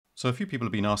So a few people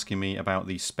have been asking me about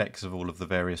the specs of all of the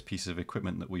various pieces of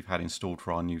equipment that we've had installed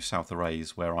for our new south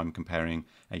arrays, where I'm comparing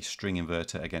a string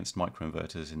inverter against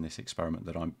microinverters in this experiment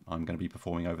that I'm going to be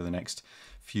performing over the next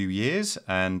few years.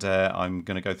 And I'm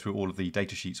going to go through all of the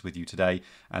data sheets with you today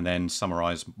and then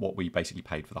summarize what we basically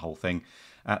paid for the whole thing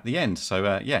at the end.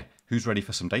 So yeah, who's ready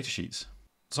for some data sheets?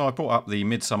 So I brought up the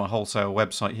Midsummer Wholesale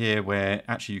website here, where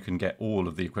actually you can get all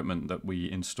of the equipment that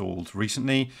we installed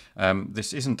recently.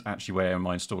 This isn't actually where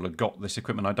my installer got this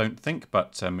equipment, I don't think,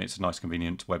 but it's a nice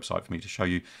convenient website for me to show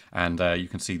you, and you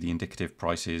can see the indicative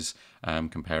prices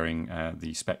comparing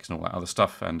the specs and all that other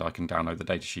stuff, and I can download the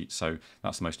datasheet, so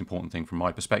that's the most important thing from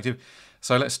my perspective.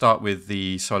 So let's start with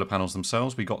the solar panels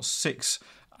themselves. We got 6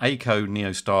 Aiko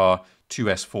NeoStar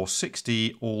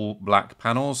 2S460 all black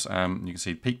panels. You can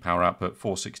see peak power output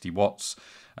 460 watts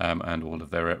and all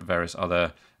of their various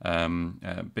other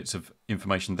bits of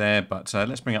information there. But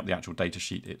let's bring up the actual data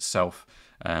sheet itself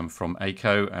from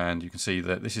Aiko, and you can see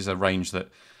that this is a range that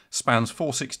spans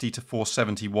 460 to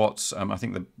 470 watts. I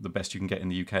think the best you can get in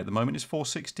the UK at the moment is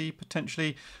 460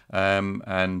 potentially,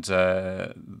 and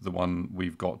the one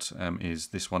we've got is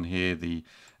this one here, the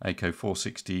Aiko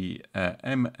 460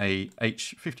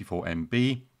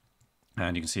 MAH54MB,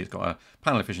 and you can see it's got a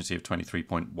panel efficiency of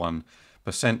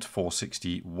 23.1%,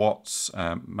 460 watts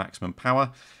maximum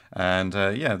power, and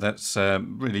yeah, that's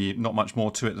really not much more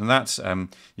to it than that. You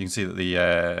can see that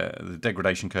the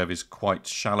degradation curve is quite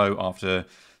shallow. After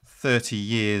 30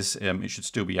 years, it should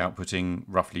still be outputting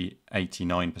roughly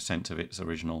 89% of its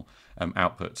original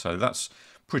output. So that's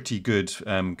pretty good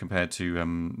compared to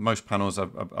most panels are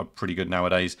pretty good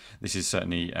nowadays. This is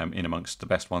certainly in amongst the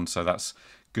best ones, so that's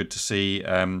good to see.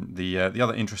 The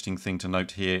other interesting thing to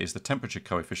note here is the temperature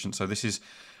coefficient. So this is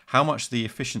how much the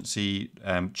efficiency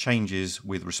changes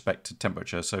with respect to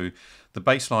temperature. So the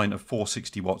baseline of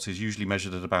 460 watts is usually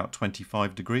measured at about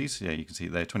 25 degrees. Yeah, you can see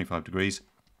it there, 25 degrees.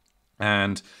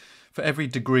 And for every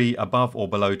degree above or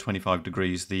below 25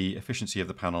 degrees, the efficiency of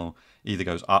the panel either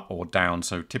goes up or down.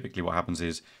 So typically what happens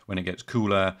is when it gets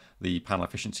cooler, the panel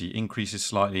efficiency increases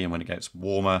slightly, and when it gets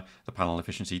warmer, the panel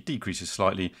efficiency decreases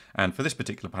slightly. And for this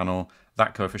particular panel,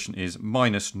 that coefficient is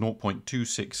minus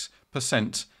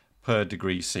 0.26% per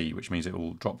degree C, which means it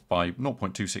will drop by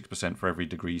 0.26% for every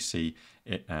degree C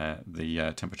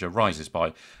the temperature rises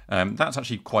by. That's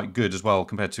actually quite good as well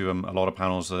compared to a lot of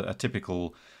panels. A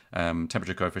typical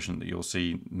temperature coefficient that you'll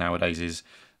see nowadays is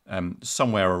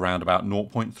somewhere around about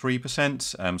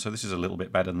 0.3%. So this is a little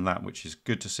bit better than that, which is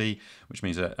good to see, which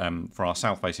means that for our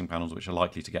south-facing panels, which are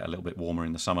likely to get a little bit warmer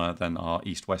in the summer than our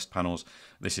east-west panels,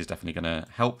 this is definitely going to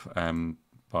help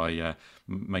by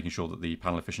making sure that the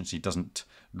panel efficiency doesn't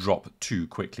drop too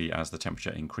quickly as the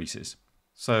temperature increases.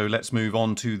 So let's move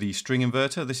on to the string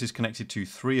inverter. This is connected to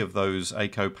 3 of those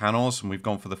Aiko panels, and we've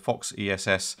gone for the Fox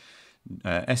ESS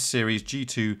S series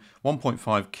G2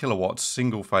 1.5 kilowatts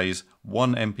single phase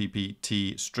 1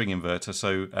 MPPT string inverter.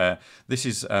 So this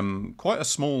is quite a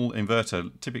small inverter.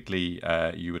 Typically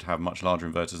you would have much larger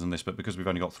inverters than this, but because we've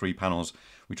only got 3 panels,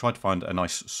 we tried to find a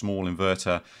nice small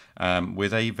inverter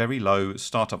with a very low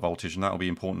startup voltage, and that will be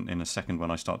important in a second when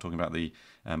I start talking about the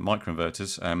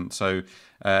microinverters. So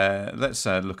let's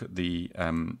look at the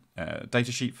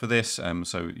data sheet for this.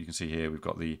 So you can see here we've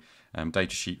got the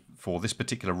data sheet for this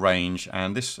particular range,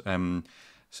 and this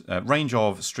range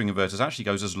of string inverters actually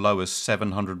goes as low as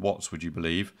 700 watts, would you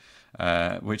believe?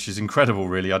 Which is incredible,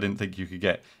 really. I didn't think you could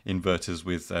get inverters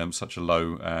with such a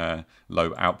low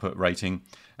output rating.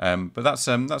 But that's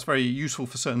very useful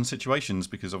for certain situations,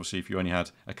 because obviously if you only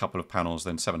had a couple of panels,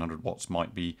 then 700 watts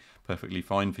might be perfectly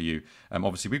fine for you.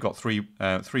 Obviously we've got three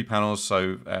panels,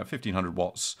 so 1500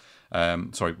 watts.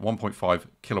 1.5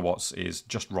 kilowatts is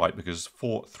just right, because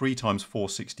 3 times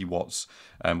 460 watts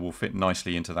will fit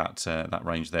nicely into that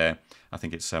range there. I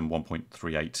think it's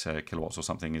 1.38 kilowatts or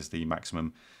something is the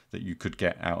maximum that you could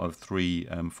get out of 3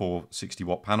 460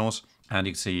 watt panels. And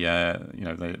you can see,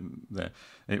 it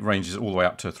ranges all the way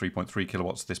up to 3.3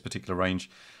 kilowatts, this particular range.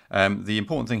 The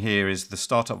important thing here is the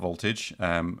startup voltage,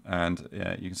 and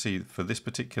you can see for this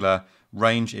particular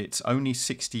range, it's only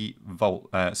 60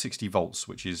 volts,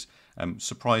 which is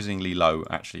surprisingly low,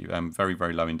 actually, very,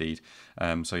 very low indeed.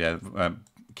 So yeah,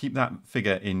 keep that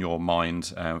figure in your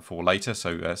mind for later.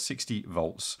 So 60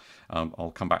 volts.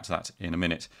 I'll come back to that in a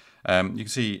minute. You can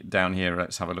see down here,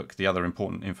 let's have a look. The other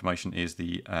important information is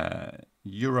the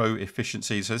Euro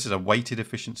efficiency. So this is a weighted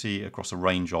efficiency across a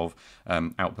range of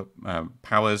output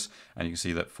powers. And you can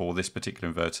see that for this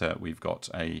particular inverter, we've got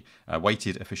a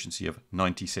weighted efficiency of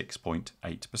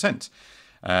 96.8%.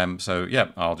 So yeah,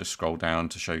 I'll just scroll down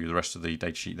to show you the rest of the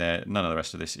datasheet there. None of the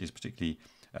rest of this is particularly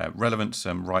relevant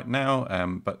right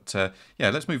now. But yeah,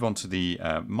 let's move on to the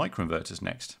microinverters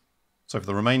next. So for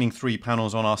the remaining 3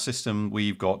 panels on our system,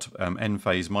 we've got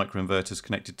Enphase microinverters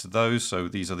connected to those. So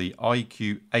these are the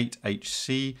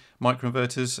IQ8HC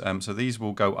microinverters. So these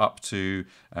will go up to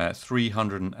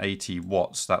 380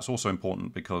 watts. That's also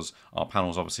important because our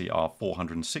panels obviously are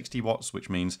 460 watts, which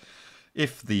means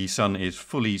if the sun is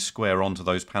fully square onto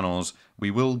those panels,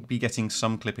 we will be getting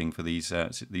some clipping for these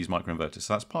microinverters.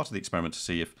 So that's part of the experiment to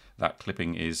see if that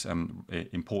clipping is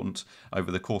important over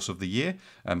the course of the year.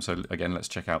 So again, let's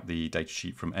check out the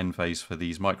datasheet from Enphase for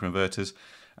these microinverters.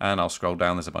 And I'll scroll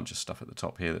down. There's a bunch of stuff at the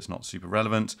top here that's not super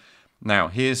relevant. Now,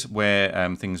 here's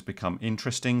where things become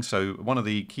interesting. So one of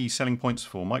the key selling points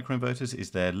for microinverters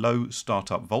is their low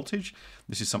startup voltage.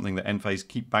 This is something that Enphase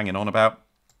keep banging on about.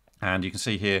 And you can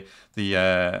see here the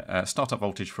startup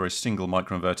voltage for a single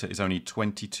microinverter is only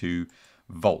 22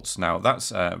 volts. Now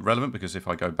that's relevant because if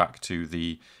I go back to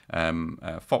the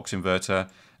Fox inverter,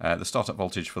 the startup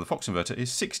voltage for the Fox inverter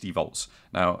is 60 volts.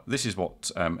 Now this is what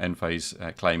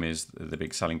Enphase claim is the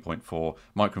big selling point for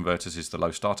microinverters, is the low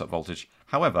startup voltage.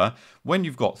 However, when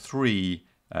you've got 3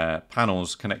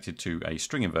 panels connected to a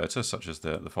string inverter, such as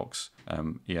the Fox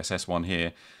ESS one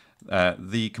here,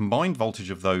 the combined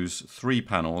voltage of those 3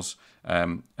 panels is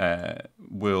going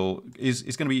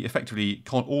to be effectively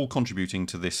all contributing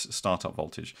to this startup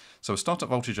voltage. So a startup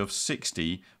voltage of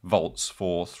 60 volts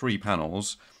for 3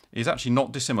 panels is actually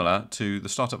not dissimilar to the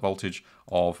startup voltage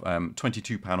of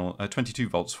 22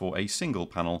 volts for a single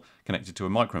panel connected to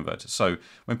a microinverter. So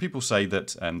when people say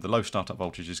that the low startup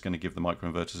voltage is going to give the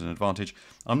microinverters an advantage,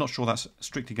 I'm not sure that's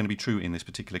strictly going to be true in this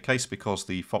particular case, because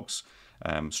the Fox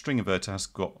string inverter has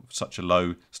got such a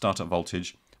low startup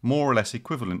voltage, more or less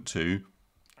equivalent to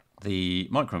the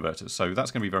microinverters. So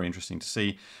that's going to be very interesting to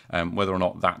see whether or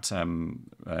not that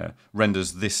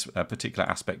renders this particular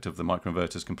aspect of the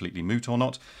microinverters completely moot or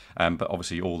not. But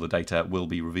obviously all the data will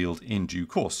be revealed in due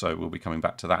course, so we'll be coming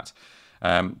back to that.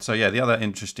 So yeah, the other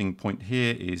interesting point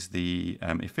here is the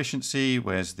efficiency.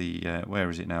 Where's the where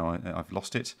is it now? I've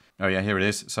lost it. Oh yeah, here it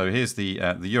is. So here's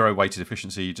the euro weighted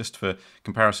efficiency. Just for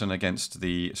comparison against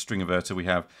the string inverter, we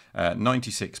have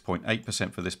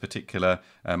 96.8% for this particular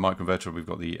microinverter. We've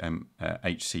got the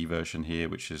HC version here,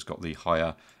 which has got the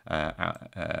higher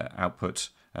output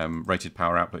rated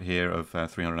power output here of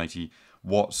 380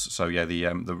 watts. So yeah,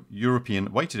 the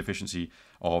European weighted efficiency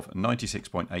of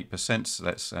 96.8%. So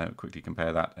let's quickly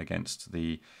compare that against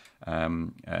the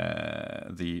Fox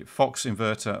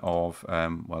inverter of,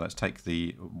 well, let's take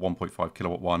the 1.5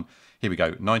 kilowatt one. Here we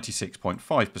go,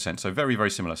 96.5%. So very, very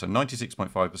similar. So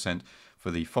 96.5% for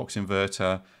the Fox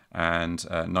inverter and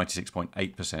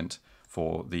 96.8%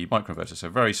 for the microinverter. So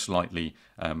very slightly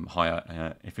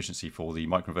higher efficiency for the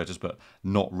microinverters, but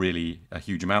not really a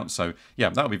huge amount. So yeah,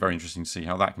 that'll be very interesting to see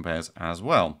how that compares as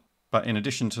well. But in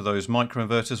addition to those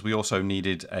microinverters, we also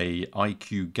needed a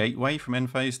IQ Gateway from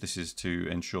Enphase. This is to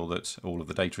ensure that all of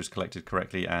the data is collected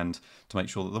correctly and to make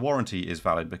sure that the warranty is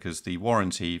valid, because the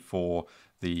warranty for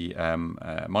the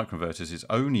microinverters is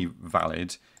only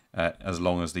valid as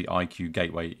long as the IQ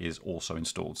Gateway is also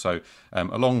installed. So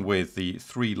along with the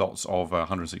 3 lots of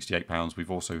 £168, we've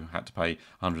also had to pay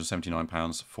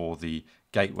 £179 for the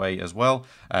Gateway as well.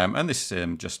 And this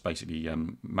just basically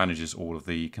manages all of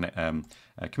the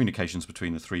communications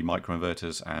between the 3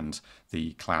 microinverters and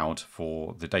the cloud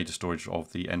for the data storage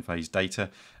of the Enphase data.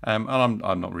 And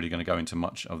I'm not really going to go into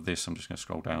much of this. I'm just going to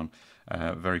scroll down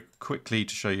very quickly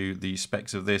to show you the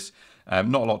specs of this.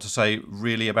 Not a lot to say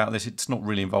really about this. It's not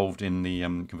really involved in the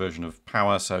conversion of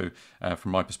power, so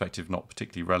from my perspective, not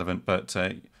particularly relevant. But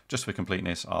just for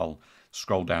completeness, I'll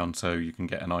scroll down so you can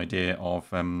get an idea of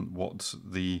what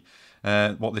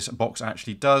this box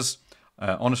actually does.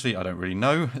 Honestly, I don't really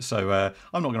know, so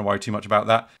I'm not going to worry too much about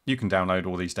that. You can download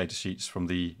all these data sheets from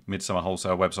the Midsummer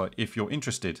Wholesale website if you're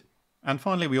interested. And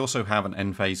finally, we also have an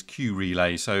Enphase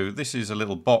Q-Relay. So this is a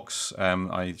little box.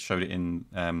 I showed it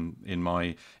in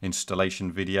my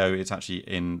installation video. It's actually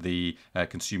in the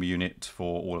consumer unit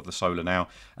for all of the solar now.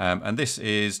 And this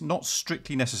is not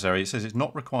strictly necessary. It says it's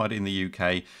not required in the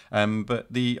UK.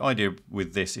 But the idea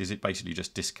with this is it basically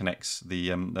just disconnects the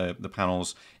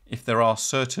panels if there are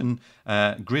certain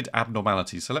grid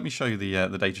abnormalities. So let me show you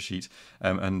the data sheet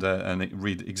and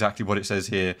read exactly what it says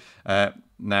here.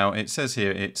 Now it says here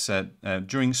it's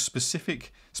during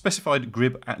specific specified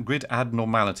grid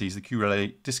abnormalities, the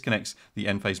Q-Relay disconnects the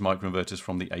Enphase microinverters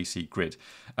from the AC grid.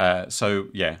 So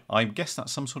yeah, I guess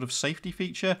that's some sort of safety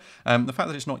feature. The fact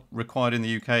that it's not required in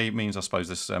the UK means, I suppose,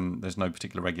 there's no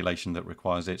particular regulation that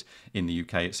requires it in the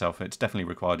UK itself. It's definitely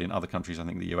required in other countries. I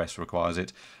think the US requires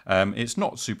it. It's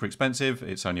not super expensive.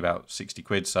 It's only about 60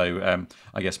 quid. So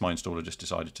I guess my installer just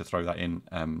decided to throw that in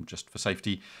just for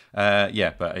safety.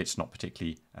 Yeah, but it's not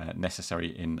particularly necessary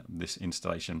in this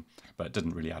installation, but it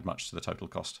doesn't really add much to the total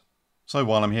cost. So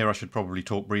while I'm here, I should probably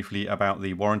talk briefly about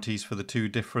the warranties for the two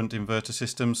different inverter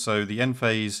systems. So the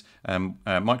Enphase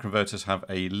microinverters have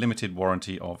a limited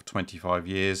warranty of 25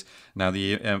 years. Now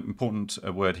the important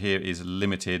word here is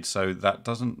limited, so that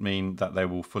doesn't mean that they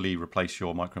will fully replace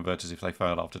your microinverters if they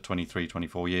fail after 23,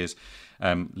 24 years.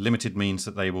 Limited means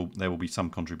that there will be some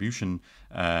contribution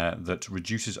that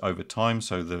reduces over time.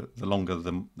 So the longer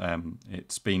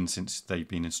it's been since they've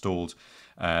been installed,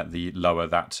 the lower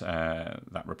that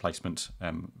replacement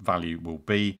value will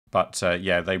be. But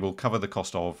yeah, they will cover the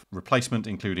cost of replacement,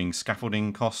 including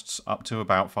scaffolding costs, up to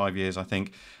about 5 years, I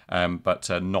think, but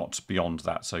not beyond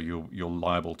that. So you're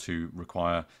liable to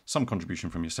require some contribution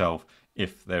from yourself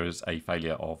if there is a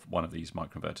failure of one of these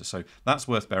microinverters. So that's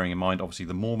worth bearing in mind. Obviously,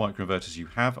 the more microinverters you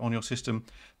have on your system,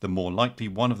 the more likely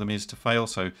one of them is to fail.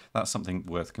 So that's something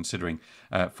worth considering.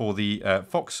 For the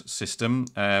Fox system,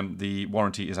 the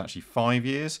warranty is actually 5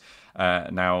 years.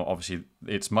 Now, obviously,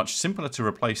 it's much simpler to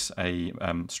replace a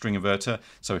string inverter.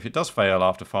 So if it does fail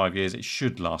after 5 years, it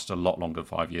should last a lot longer than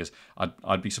 5 years.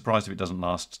 I'd be surprised if it doesn't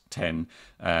last 10.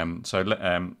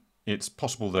 It's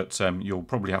possible that you'll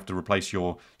probably have to replace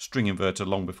your string inverter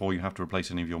long before you have to replace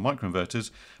any of your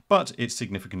microinverters, but it's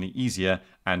significantly easier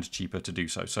and cheaper to do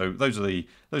so. So those are the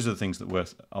things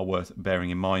that are worth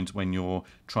bearing in mind when you're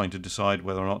trying to decide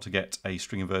whether or not to get a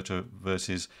string inverter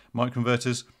versus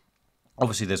microinverters.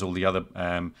 Obviously, there's all the other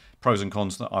pros and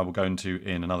cons that I will go into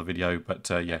in another video, but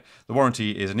yeah, the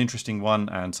warranty is an interesting one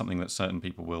and something that certain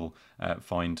people will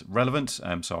find relevant,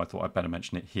 so I thought I'd better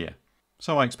mention it here.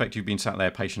 So I expect you've been sat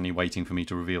there patiently waiting for me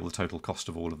to reveal the total cost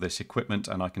of all of this equipment,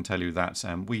 and I can tell you that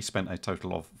we spent a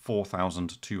total of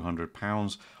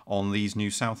 £4,200 on these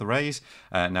new south arrays.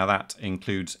 Now that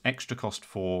includes extra cost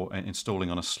for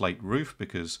installing on a slate roof,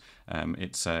 because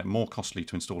it's more costly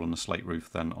to install on a slate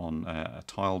roof than on a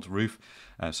tiled roof.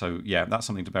 So yeah, that's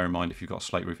something to bear in mind. If you've got a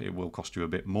slate roof, it will cost you a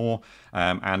bit more.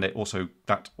 And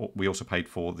we also paid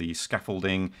for the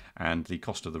scaffolding and the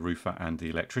cost of the roofer and the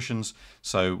electricians.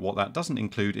 So what that doesn't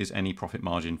include is any profit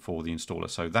margin for the installer.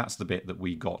 So that's the bit that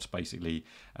we got basically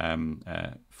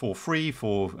for free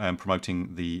for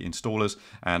promoting the installers.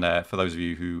 And for those of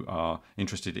you who are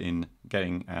interested in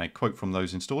getting a quote from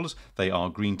those installers, they are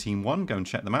Green Team 1. Go and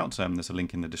check them out. There's a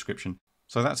link in the description.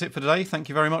 So that's it for today. Thank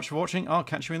you very much for watching. I'll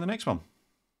catch you in the next one.